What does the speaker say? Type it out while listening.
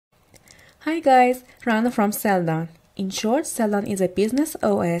Hi guys, Rana from Selldone. In short, Selldone is a business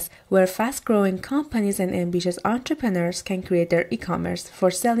OS where fast-growing companies and ambitious entrepreneurs can create their e-commerce for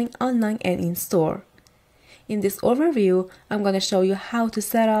selling online and in-store. In this overview, I'm going to show you how to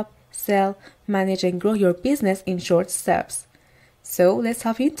set up, sell, manage and grow your business in short steps. So let's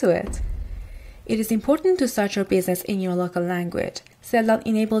hop into it. It is important to start your business in your local language. Selldone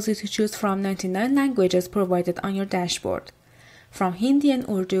enables you to choose from 99 languages provided on your dashboard, from Hindi and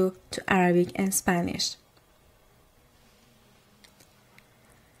Urdu to Arabic and Spanish.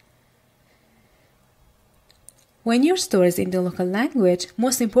 When your store is in the local language,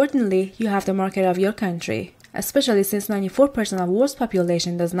 most importantly, you have the market of your country, especially since 94% of world's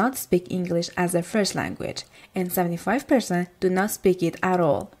population does not speak English as their first language, and 75% do not speak it at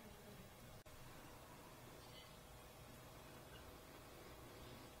all.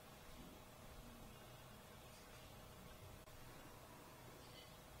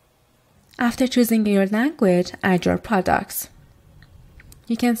 After choosing your language, add your products.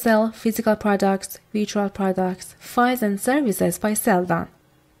 You can sell physical products, virtual products, files and services by Selldone.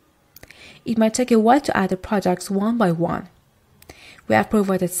 It might take a while to add the products one by one. We have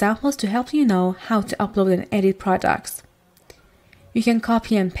provided samples to help you know how to upload and edit products. You can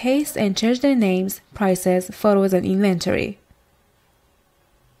copy and paste and change their names, prices, photos and inventory.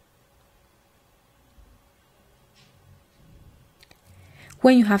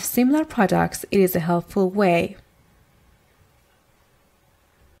 When you have similar products, it is a helpful way.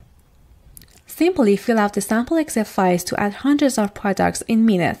 Simply fill out the sample Excel files to add hundreds of products in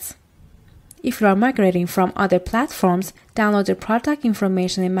minutes. If you are migrating from other platforms, download the product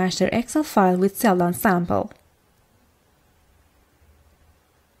information and match their Excel file with Selldone sample.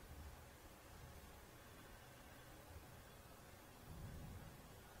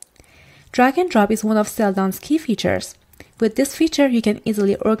 Drag and drop is one of Selldone's key features. With this feature, you can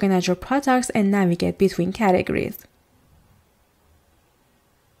easily organize your products and navigate between categories.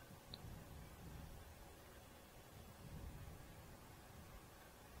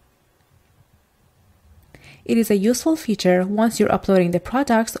 It is a useful feature once you're uploading the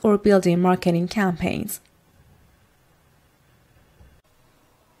products or building marketing campaigns.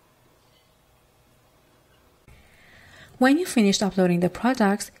 When you finished uploading the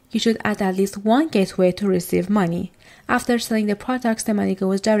products, you should add at least one gateway to receive money. After selling the products, the money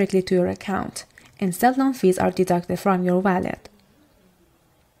goes directly to your account, and Selldone fees are deducted from your wallet.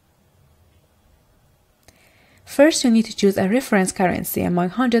 First, you need to choose a reference currency among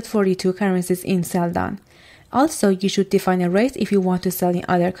 142 currencies in Selldone. Also, you should define a rate if you want to sell in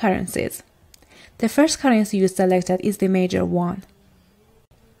other currencies. The first currency you selected is the major one.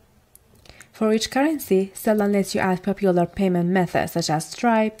 For each currency, Selldone lets you add popular payment methods such as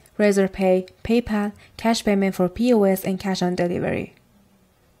Stripe, Razorpay, PayPal, cash payment for POS, and cash on delivery.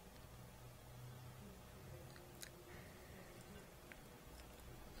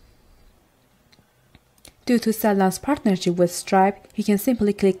 Due to Selldone's partnership with Stripe, you can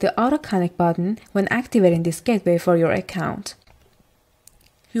simply click the Auto Connect button when activating this gateway for your account.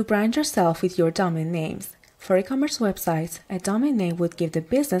 You brand yourself with your domain names. For e-commerce websites, a domain name would give the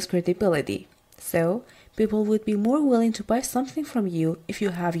business credibility. So, people would be more willing to buy something from you if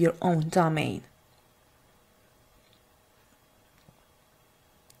you have your own domain.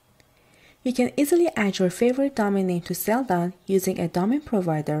 You can easily add your favorite domain name to Selldone using a domain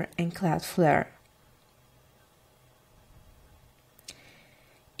provider and Cloudflare.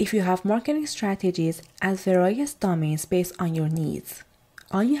 If you have marketing strategies, add various domains based on your needs.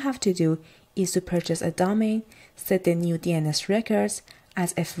 All you have to do is to purchase a domain, set the new DNS records,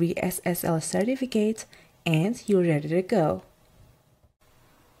 add a free SSL certificate, and you're ready to go.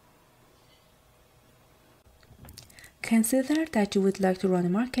 Consider that you would like to run a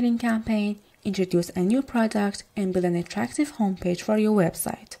marketing campaign, introduce a new product, and build an attractive homepage for your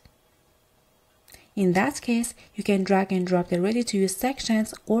website. In that case, you can drag and drop the ready-to-use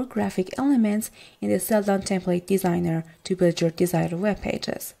sections or graphic elements in the Selldone Template Designer to build your desired web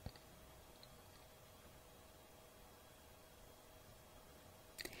pages.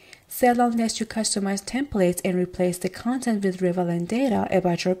 Selldone lets you customize templates and replace the content with relevant data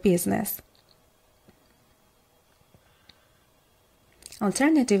about your business.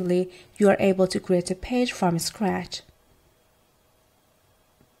 Alternatively, you are able to create a page from scratch.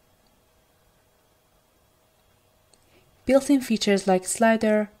 Built-in features like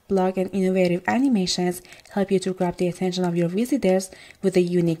slider, blog, and innovative animations help you to grab the attention of your visitors with a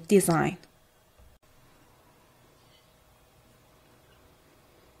unique design.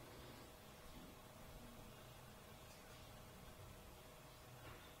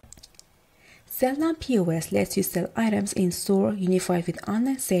 Selldone POS lets you sell items in store unified with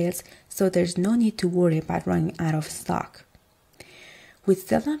online sales, so there's no need to worry about running out of stock. With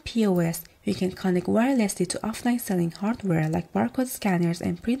Selldone POS, you can connect wirelessly to offline selling hardware like barcode scanners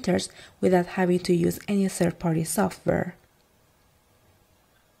and printers without having to use any third-party software.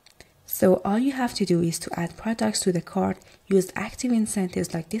 So all you have to do is to add products to the cart, use active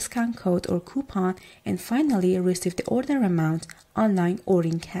incentives like discount code or coupon, and finally receive the order amount online or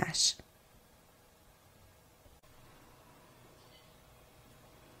in cash.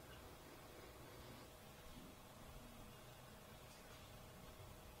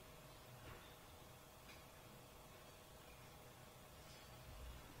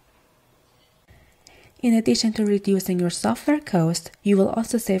 In addition to reducing your software cost, you will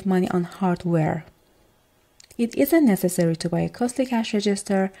also save money on hardware. It isn't necessary to buy a costly cash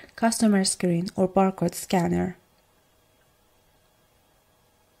register, customer screen, or barcode scanner.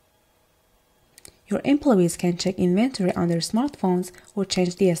 Your employees can check inventory on their smartphones or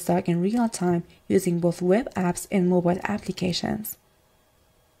change the stock in real time using both web apps and mobile applications.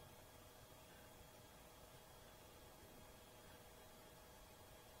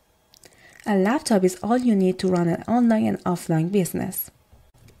 A laptop is all you need to run an online and offline business.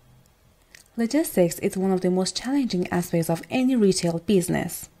 Logistics is one of the most challenging aspects of any retail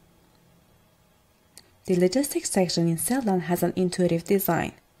business. The logistics section in Selldone has an intuitive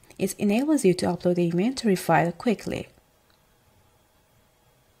design. It enables you to upload the inventory file quickly.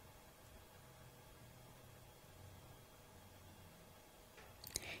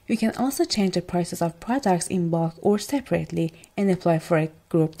 You can also change the prices of products in bulk or separately and apply for a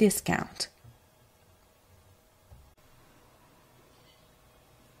group discount.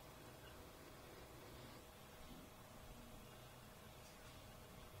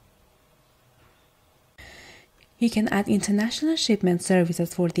 You can add international shipment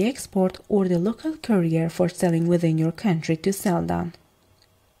services for the export or the local courier for selling within your country to Selldone.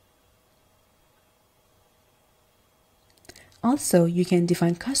 Also, you can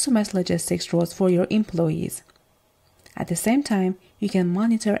define customized logistics roles for your employees. At the same time, you can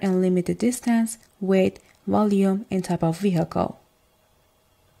monitor and limit the distance, weight, volume, and type of vehicle.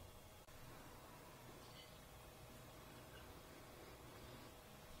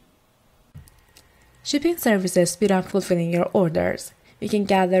 Shipping services speed up fulfilling your orders. You can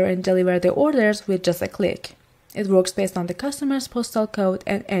gather and deliver the orders with just a click. It works based on the customer's postal code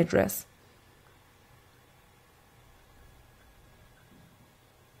and address.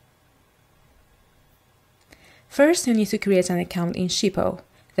 First, you need to create an account in Shippo.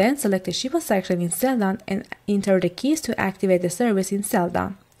 Then select the Shippo section in Selldone and enter the keys to activate the service in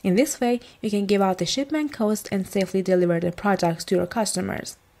Selldone. In this way, you can give out the shipment codes and safely deliver the products to your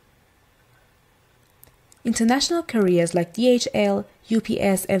customers. International couriers like DHL,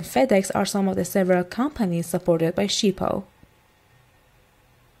 UPS, and FedEx are some of the several companies supported by Shippo.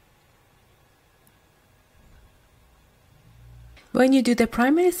 When you do the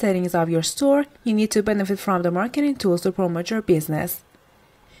primary settings of your store, you need to benefit from the marketing tools to promote your business.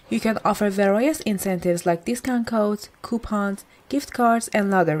 You can offer various incentives like discount codes, coupons, gift cards,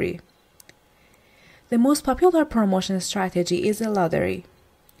 and lottery. The most popular promotion strategy is a lottery.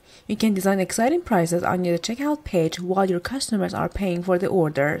 You can design exciting prices on your checkout page while your customers are paying for the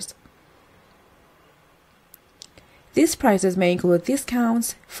orders. These prices may include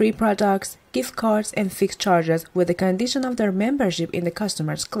discounts, free products, gift cards, and fixed charges with the condition of their membership in the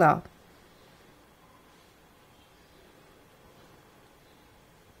Customers Club.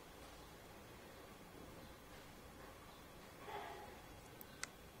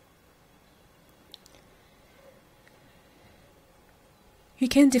 You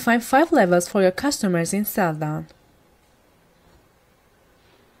can define 5 levels for your customers in Selldone,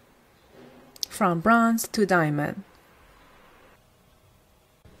 from bronze to diamond.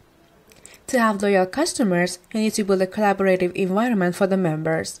 To have loyal customers, you need to build a collaborative environment for the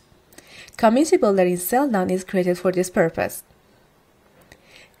members. Community Builder in Selldone is created for this purpose.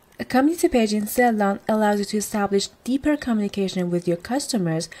 A community page in Selldone allows you to establish deeper communication with your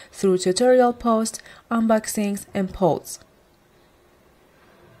customers through tutorial posts, unboxings, and polls.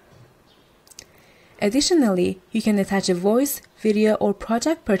 Additionally, you can attach a voice, video, or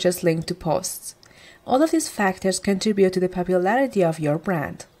product purchase link to posts. All of these factors contribute to the popularity of your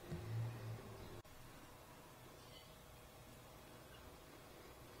brand.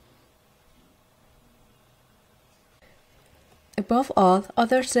 Above all,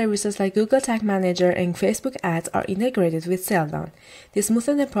 other services like Google Tag Manager and Facebook Ads are integrated with Selldone. This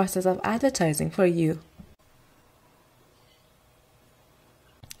smoothens the process of advertising for you.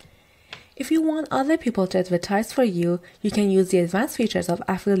 If you want other people to advertise for you, you can use the advanced features of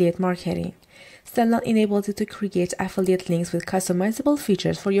affiliate marketing. Selldone enables you to create affiliate links with customizable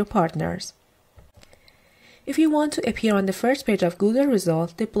features for your partners. If you want to appear on the first page of Google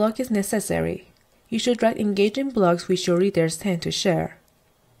results, the blog is necessary. You should write engaging blogs which your readers tend to share.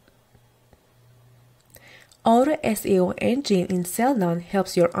 Auto SEO engine in Selldone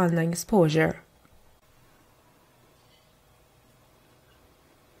helps your online exposure.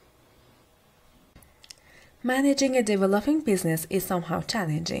 Managing a developing business is somehow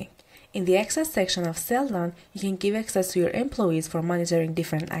challenging. In the access section of Selldone, you can give access to your employees for monitoring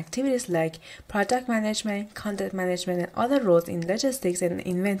different activities like product management, content management, and other roles in logistics and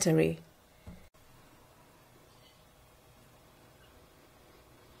inventory.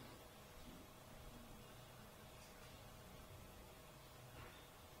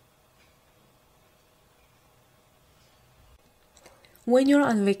 When you're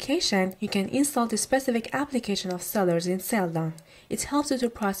on vacation, you can install the specific application of sellers in Selldone. It helps you to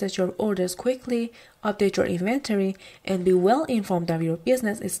process your orders quickly, update your inventory, and be well informed of your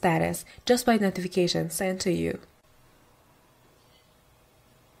business status just by notifications sent to you.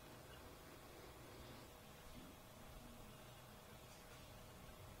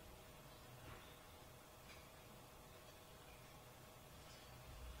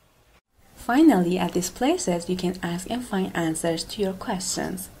 Finally, at these places, you can ask and find answers to your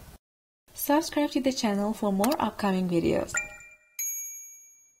questions. Subscribe to the channel for more upcoming videos.